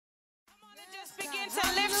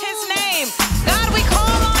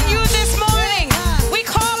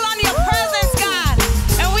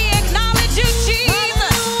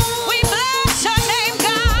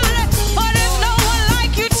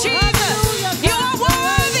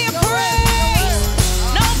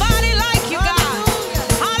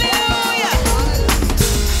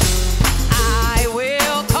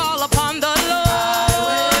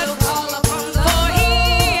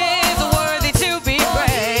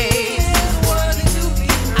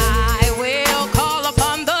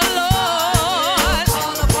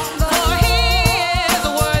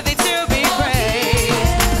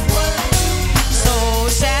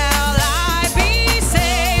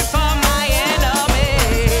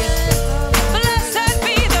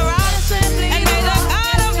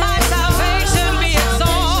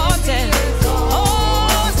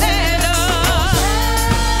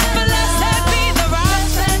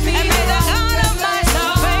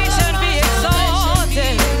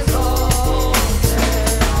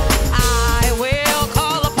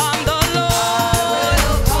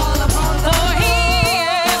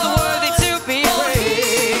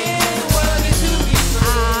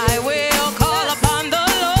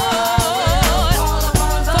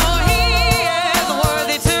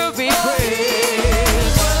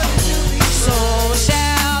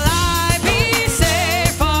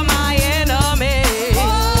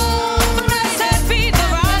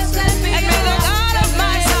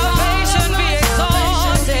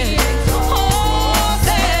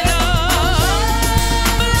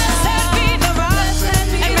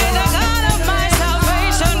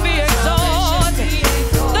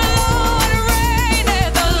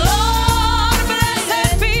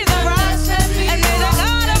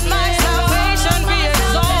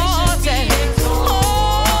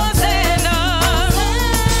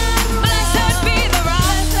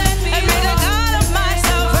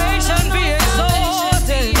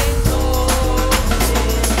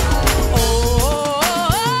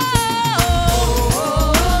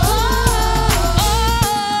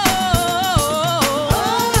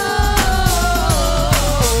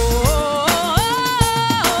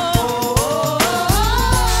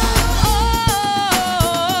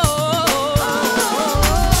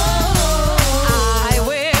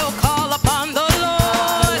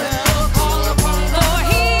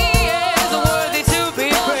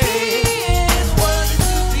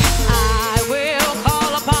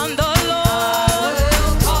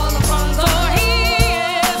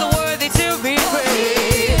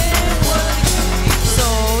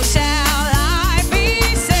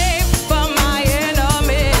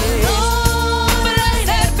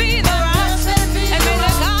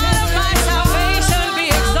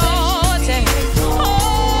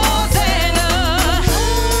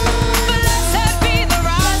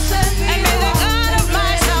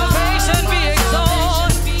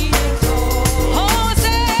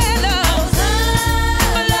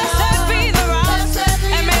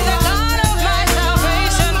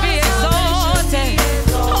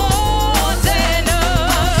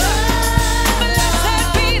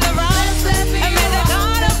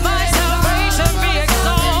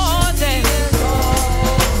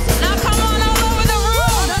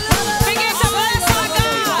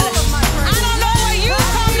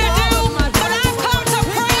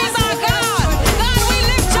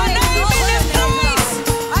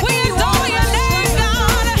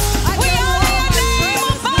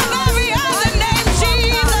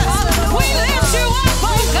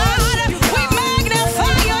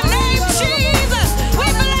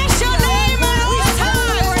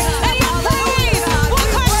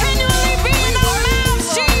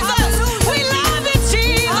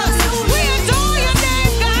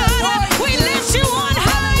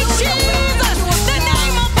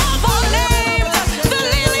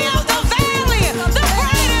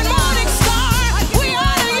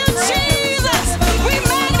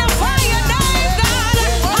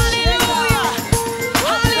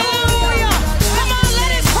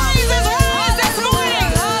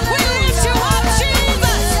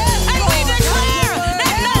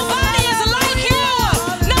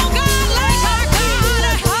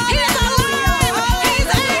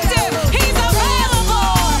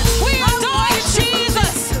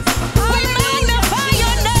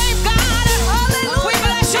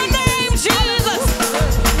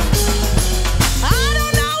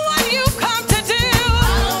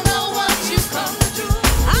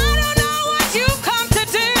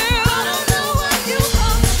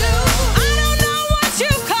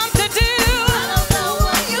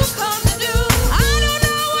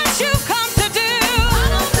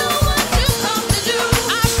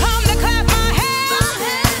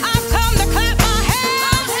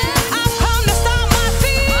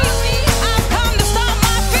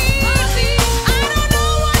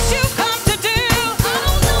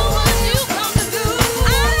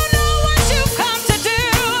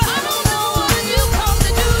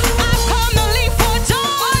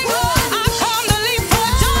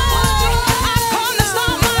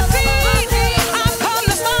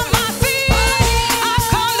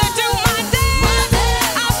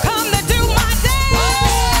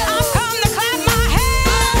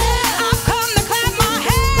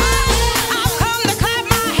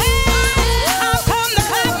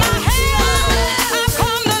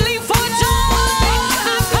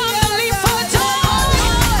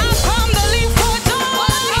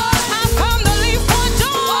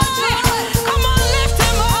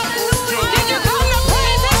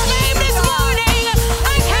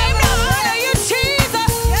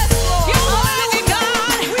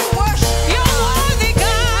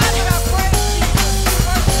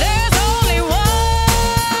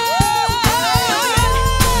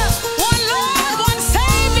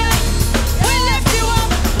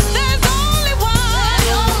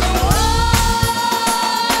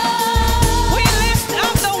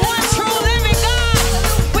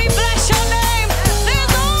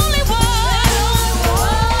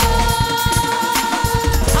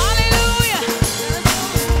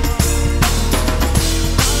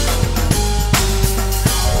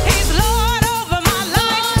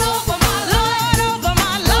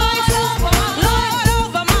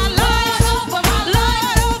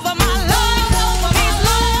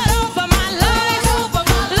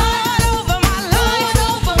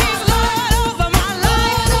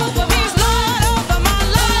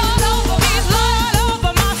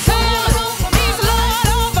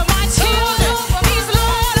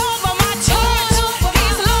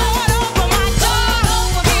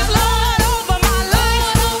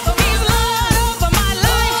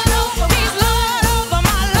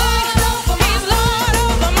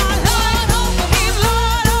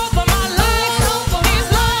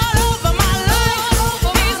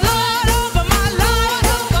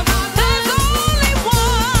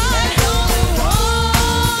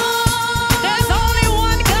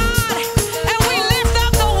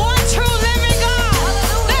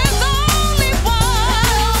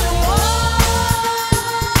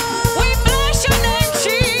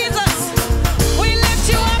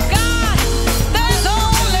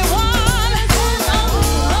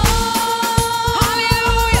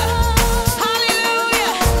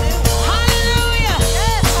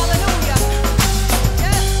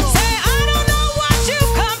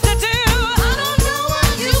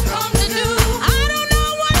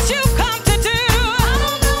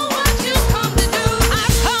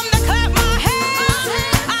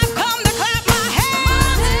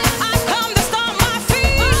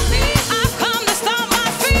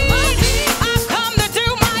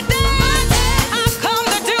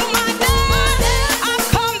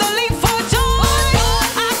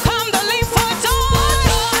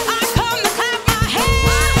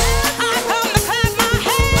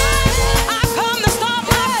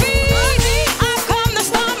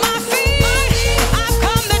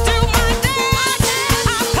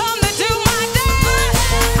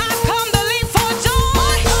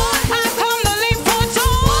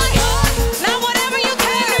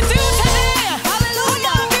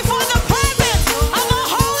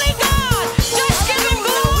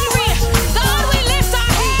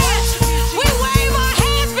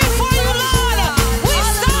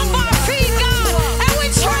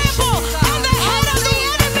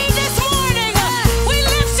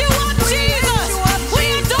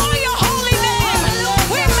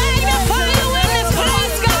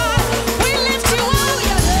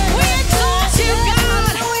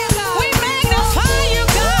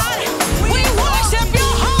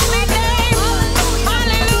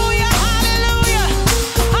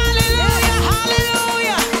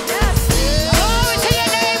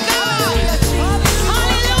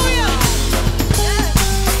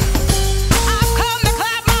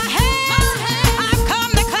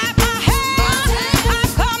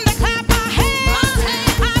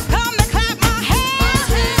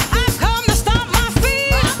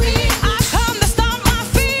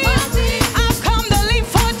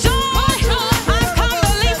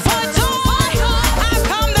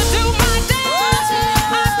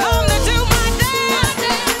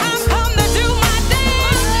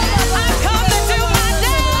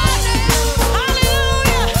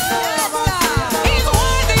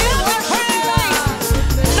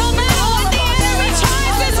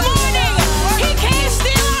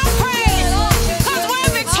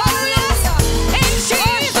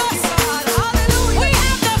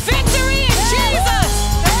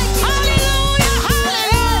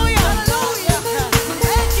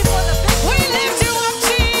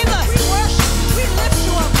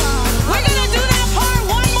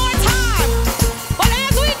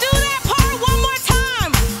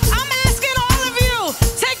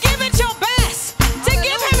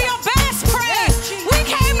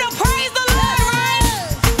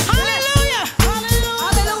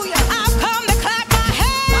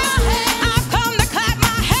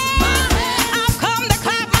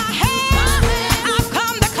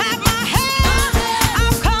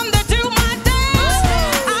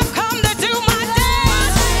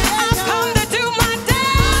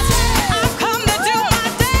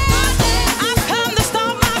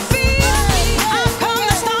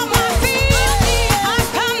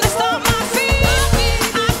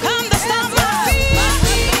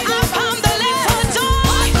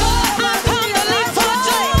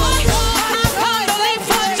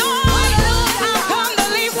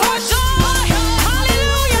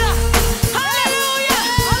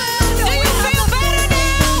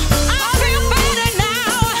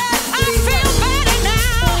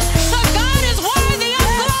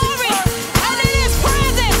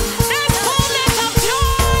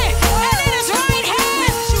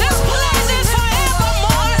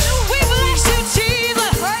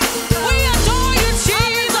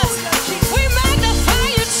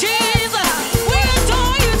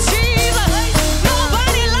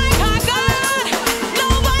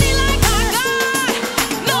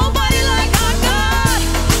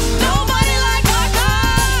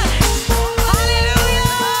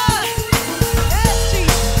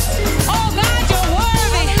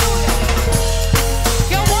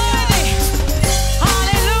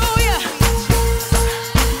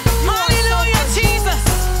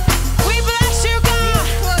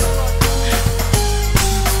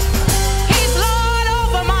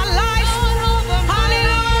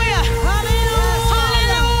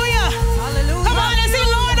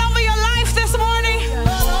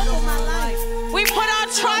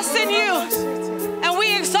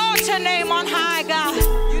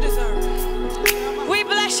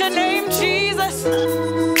name, Jesus.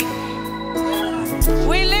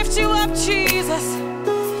 We lift you up, Jesus.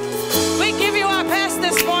 We give you our best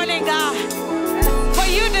this morning, God, for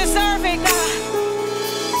you deserve it, God.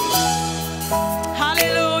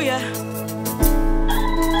 Hallelujah.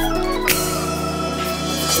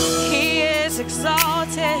 He is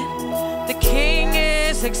exalted. The King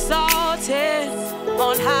is exalted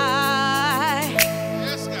on high.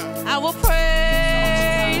 I will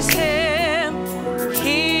praise him.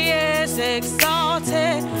 He is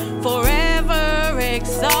exalted, forever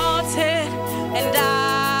exalted, and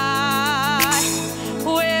I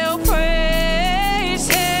will praise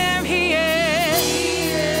him. He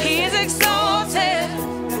is exalted.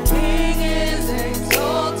 The King is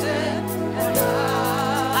exalted, and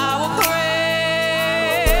I will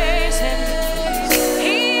praise him.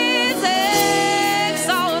 He is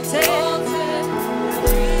exalted,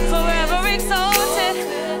 forever exalted,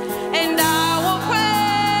 and I will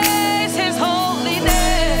praise his holy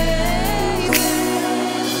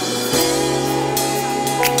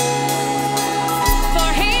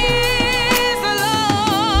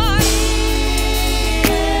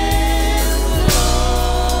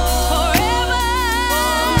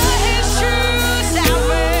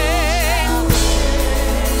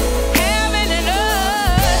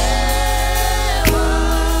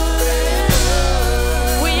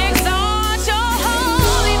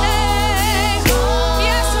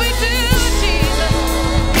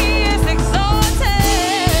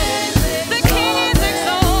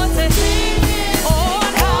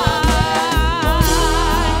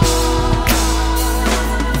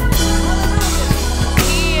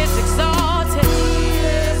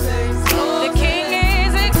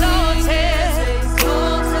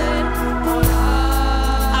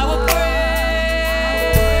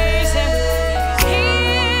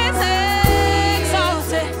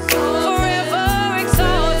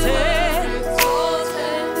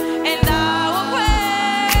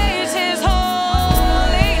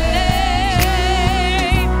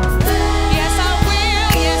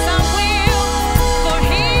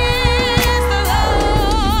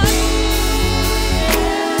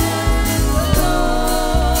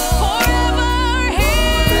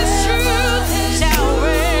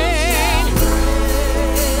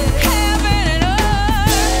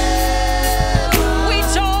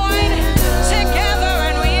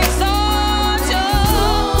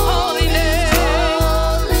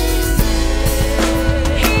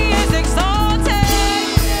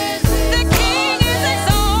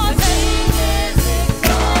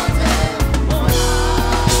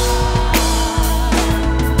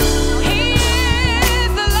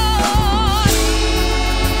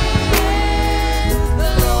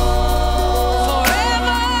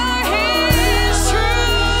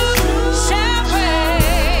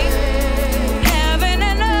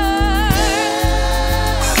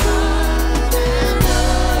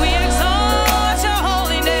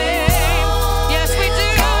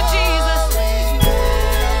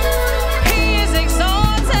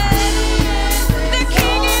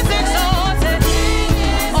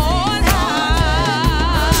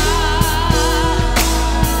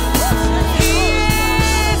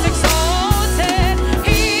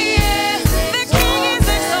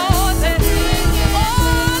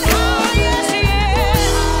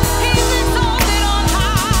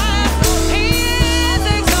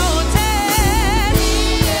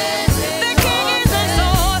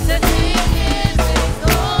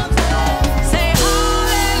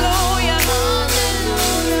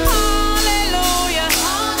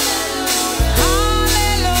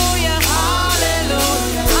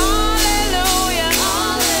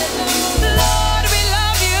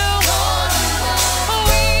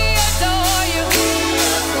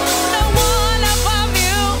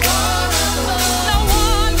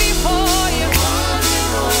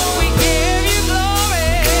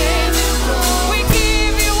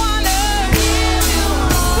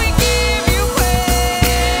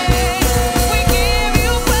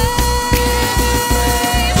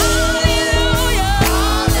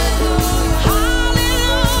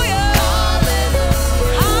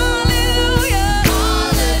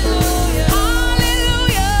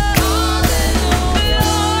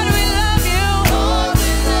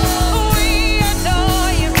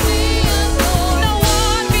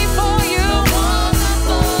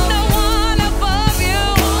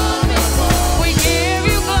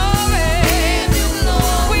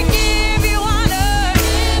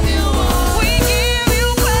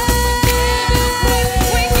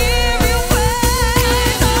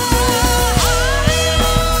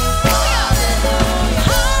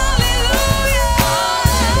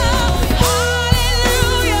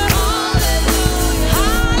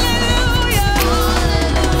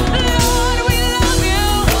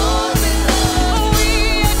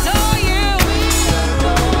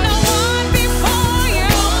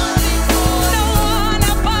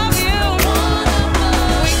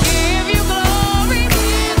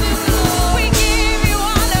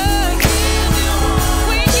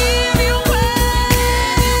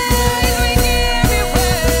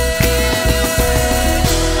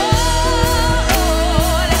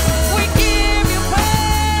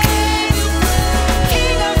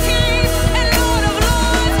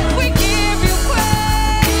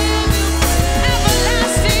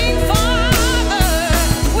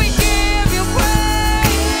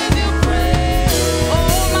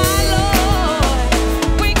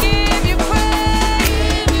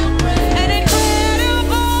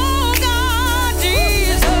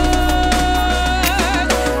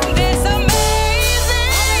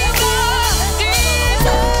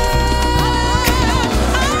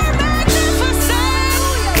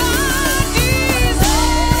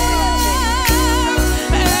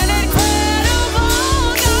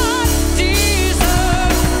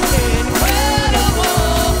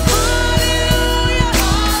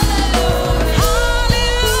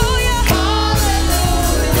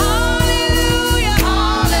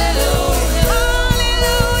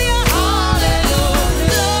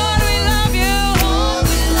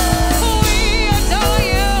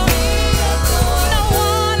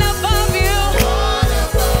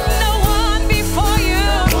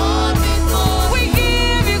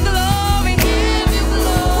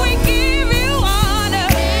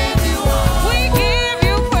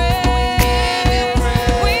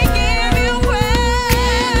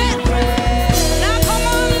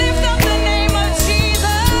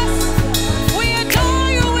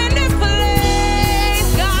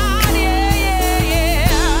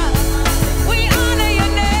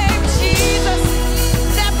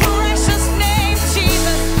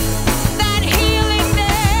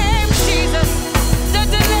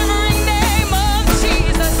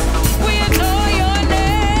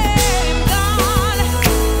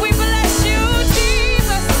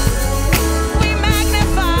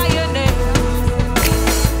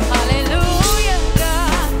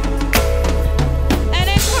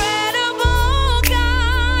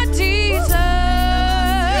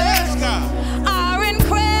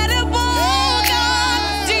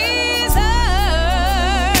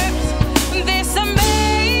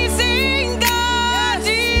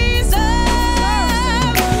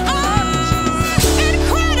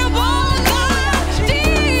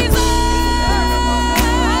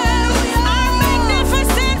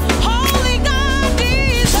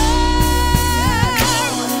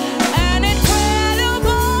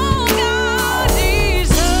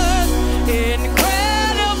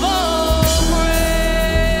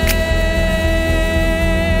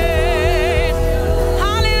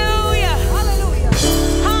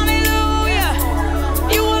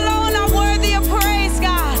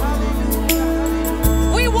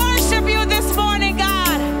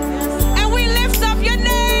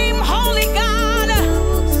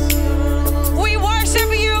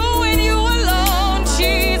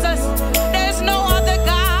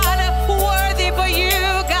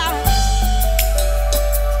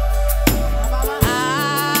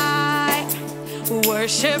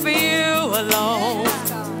alone.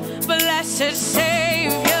 Blessed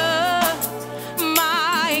Savior,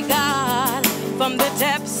 my God, from the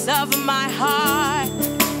depths of my heart,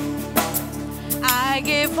 I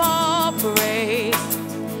give all praise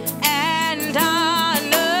and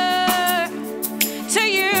honor to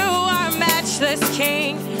you, our matchless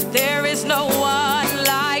King. There is no one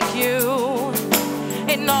like you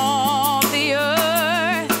in all the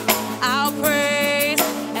earth. I'll praise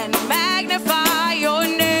and magnify your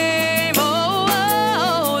name.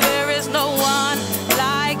 Oh, there is no one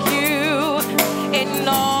like you in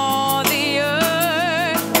all the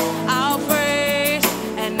earth. I'll praise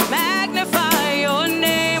and magnify your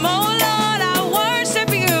name. Oh Lord, I worship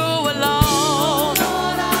you alone.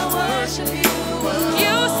 Lord, I worship you alone.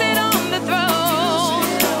 You sit on the throne.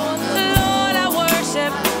 Lord, I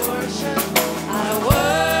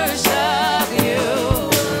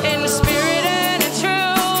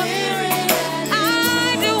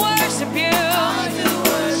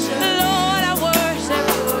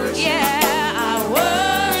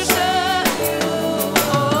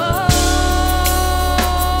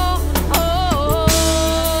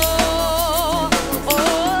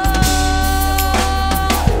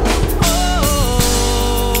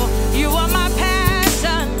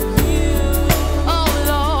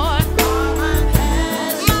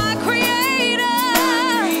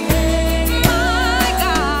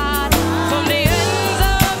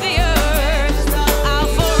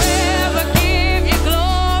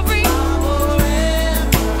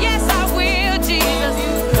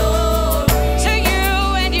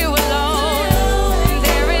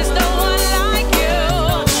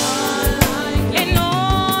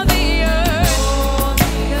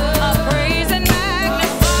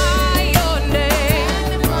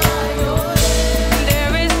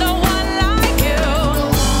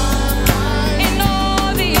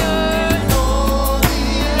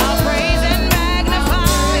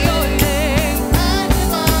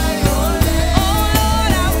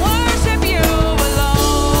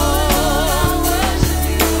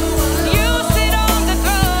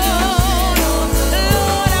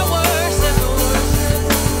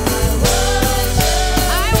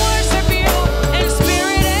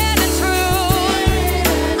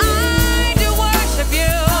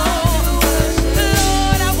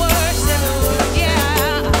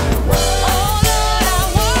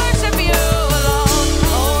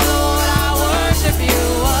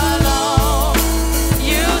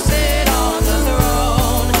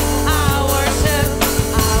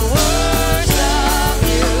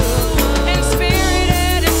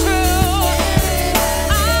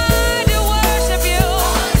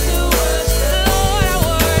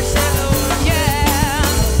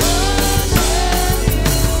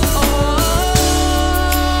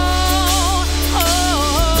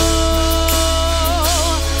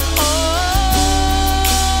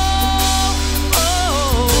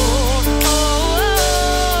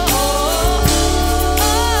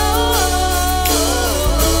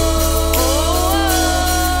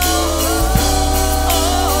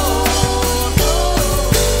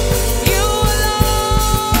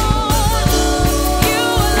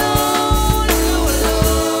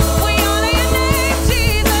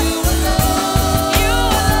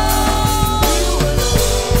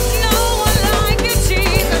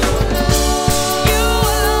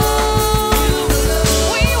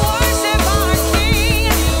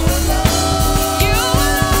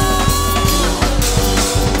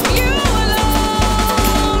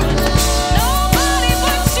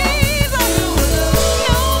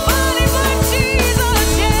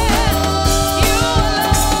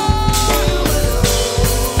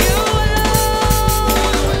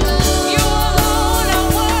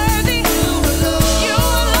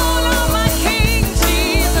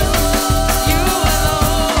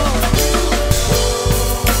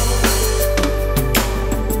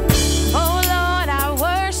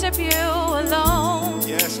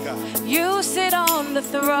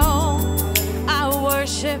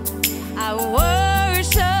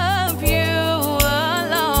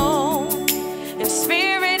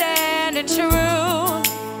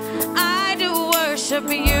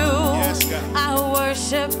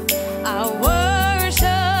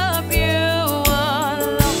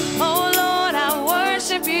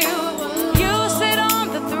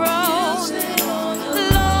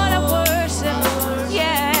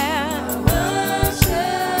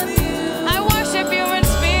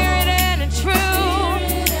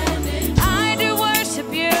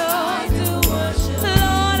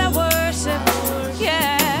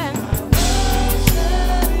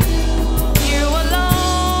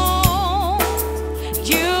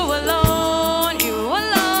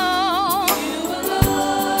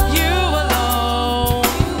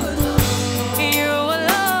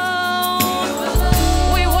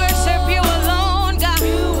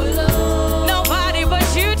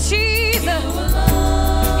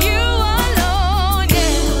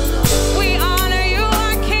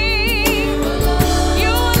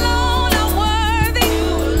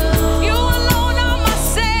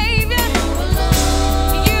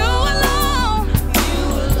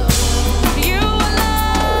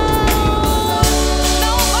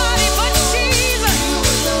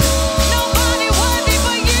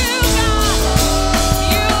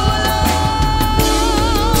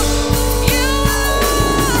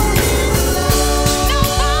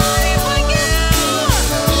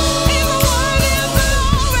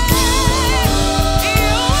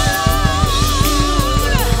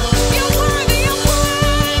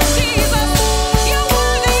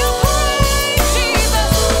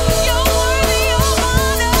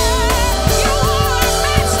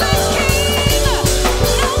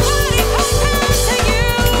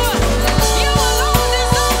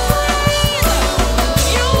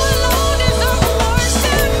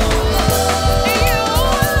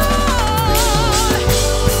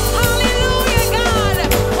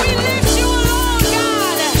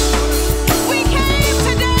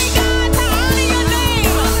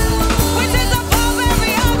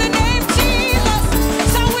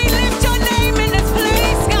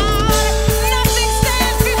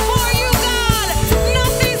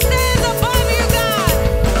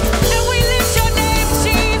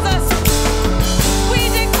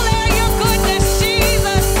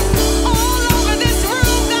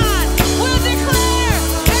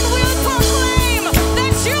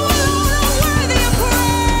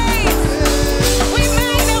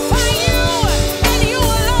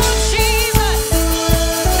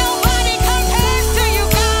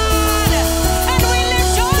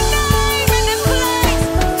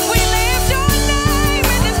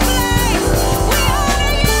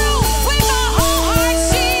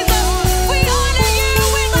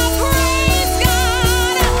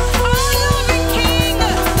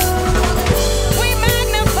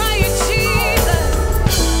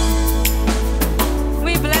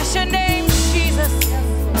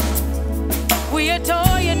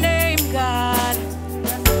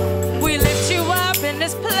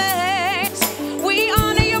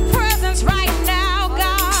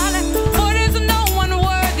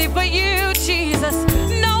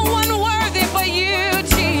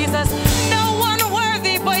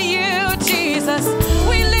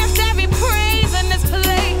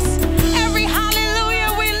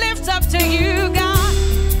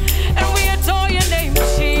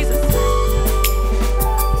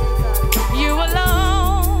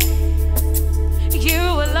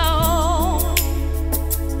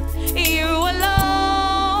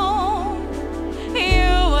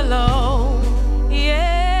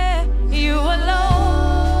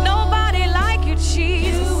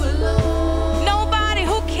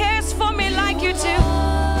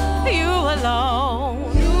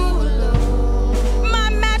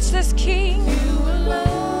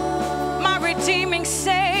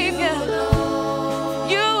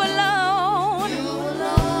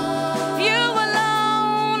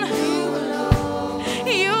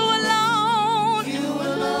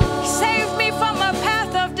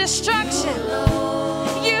destruction.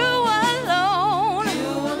 You alone.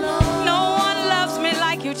 No one loves me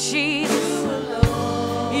like you, Jesus.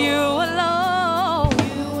 You alone.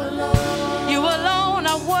 You alone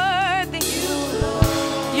are worthy.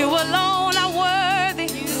 You alone are worthy.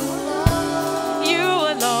 You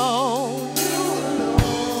alone.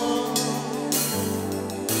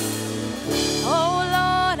 Oh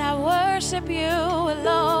Lord, I worship you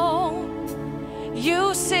alone.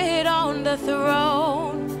 You sit on the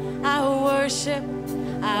throne. I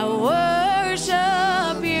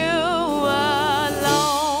worship you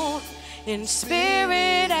alone. In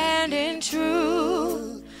spirit and in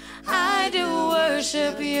truth, I do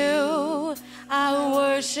worship you. I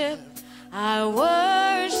worship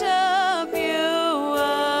you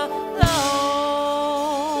alone.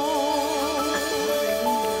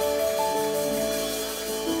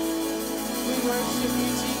 We worship you,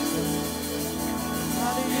 Jesus.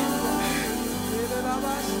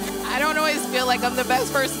 I don't always feel like I'm the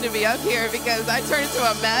best person to be up here because I turn into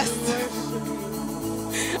a mess.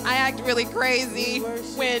 I act really crazy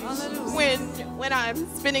when I'm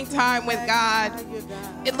spending time with God.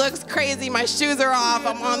 It looks crazy. My shoes are off.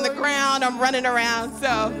 I'm on the ground. I'm running around.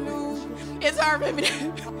 So it's hard for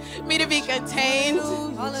me to be contained.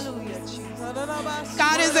 God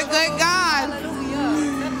is a good God.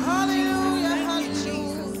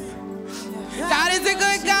 God is a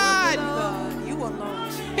good God.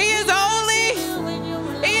 He is holy.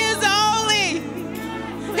 He is holy.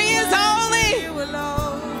 He is holy.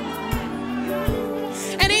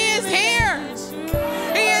 And He is here.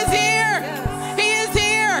 He is here. He is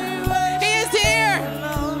here. He is here.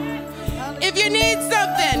 If you need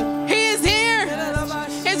something, He is here.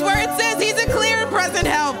 His word says He's a clear and present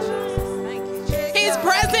help. He's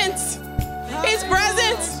present. He's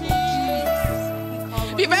present.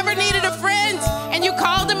 If you've ever needed a friend and you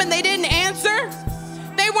called them and they didn't answer,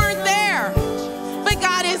 they weren't there. But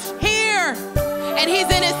God is here and He's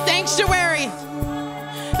in His sanctuary.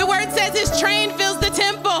 The word says His train fills the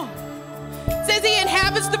temple. It says He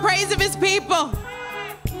inhabits the praise of His people.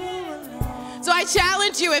 So I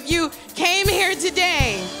challenge you, if you came here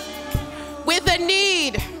today with a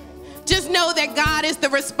need, just know that God is the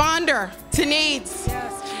responder to needs.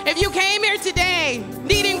 If you came here today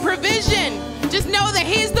needing provision, just know that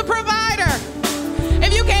He's the provider.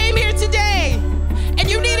 If you came here today and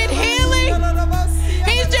you needed healing,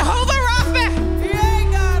 He's Jehovah Rapha.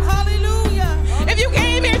 If you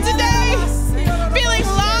came here today feeling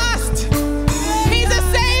lost, He's a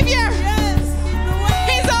Savior.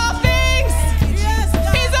 He's all things.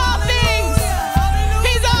 He's all things.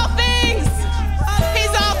 He's all things.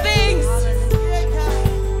 He's all things.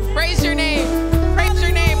 Praise your name. Praise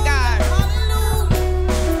your name, God.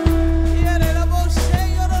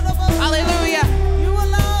 Hallelujah.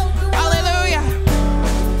 Hallelujah.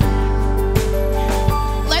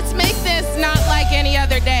 Let's make this not like any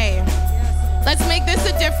other day. Let's make this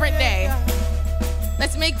a different day.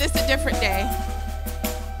 Let's make this a different day.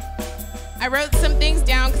 I wrote some things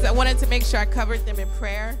down because I wanted to make sure I covered them in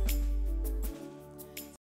prayer.